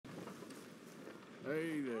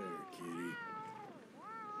Hey there, kitty.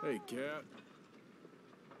 Hey, cat.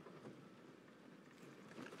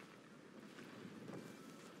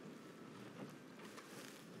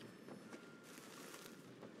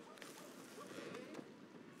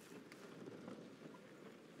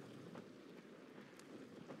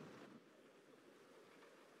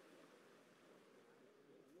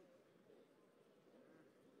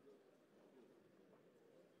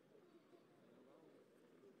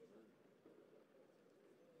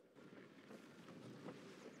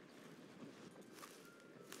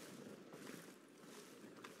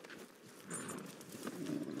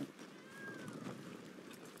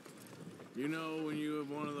 You know when you have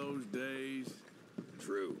one of those days?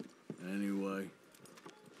 True. Anyway,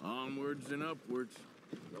 onwards and upwards.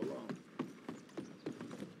 So long.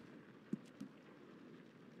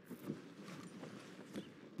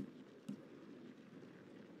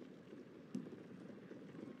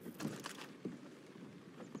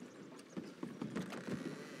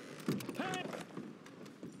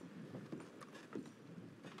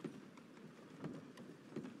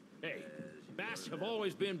 Hey, bats have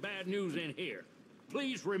always been bad news in here.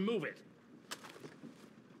 Please remove it.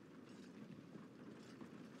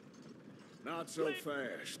 Not so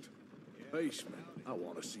fast. Basement. I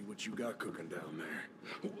want to see what you got cooking down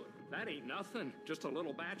there. That ain't nothing. Just a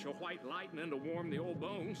little batch of white lightning to warm the old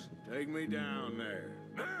bones. Take me down there.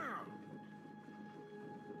 Now!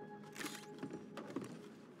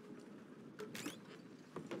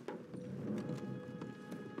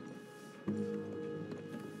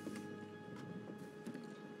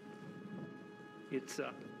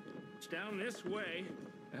 It's down this way.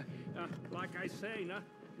 Like I say,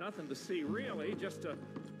 nothing to see really. Just a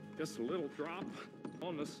little drop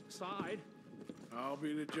on the side. I'll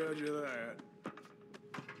be the judge of that.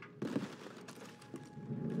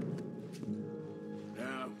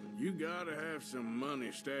 Now, you gotta have some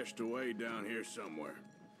money stashed away down here somewhere.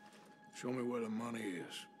 Show me where the money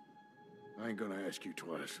is. I ain't gonna ask you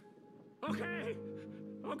twice. Okay.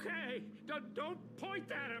 Don't point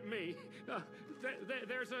that at me.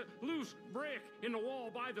 There's a loose brick in the wall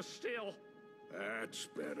by the still. That's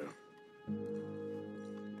better.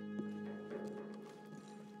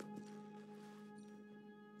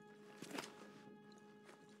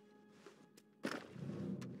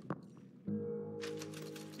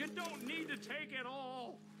 You don't need to take it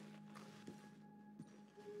all.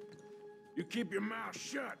 You keep your mouth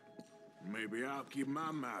shut. Maybe I'll keep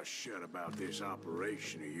my mouth shut about this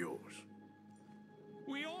operation of yours.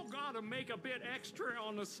 We all gotta make a bit extra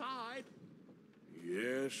on the side.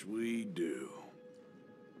 Yes, we do.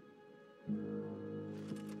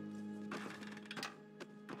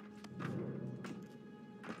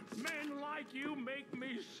 Men like you make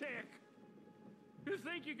me sick. You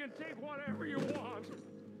think you can take whatever you want.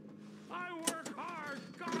 I work hard,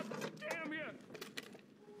 God damn you!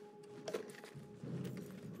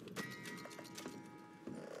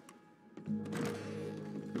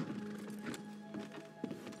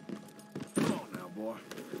 Come on now, boy.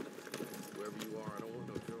 Wherever you are, I don't want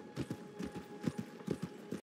no trouble.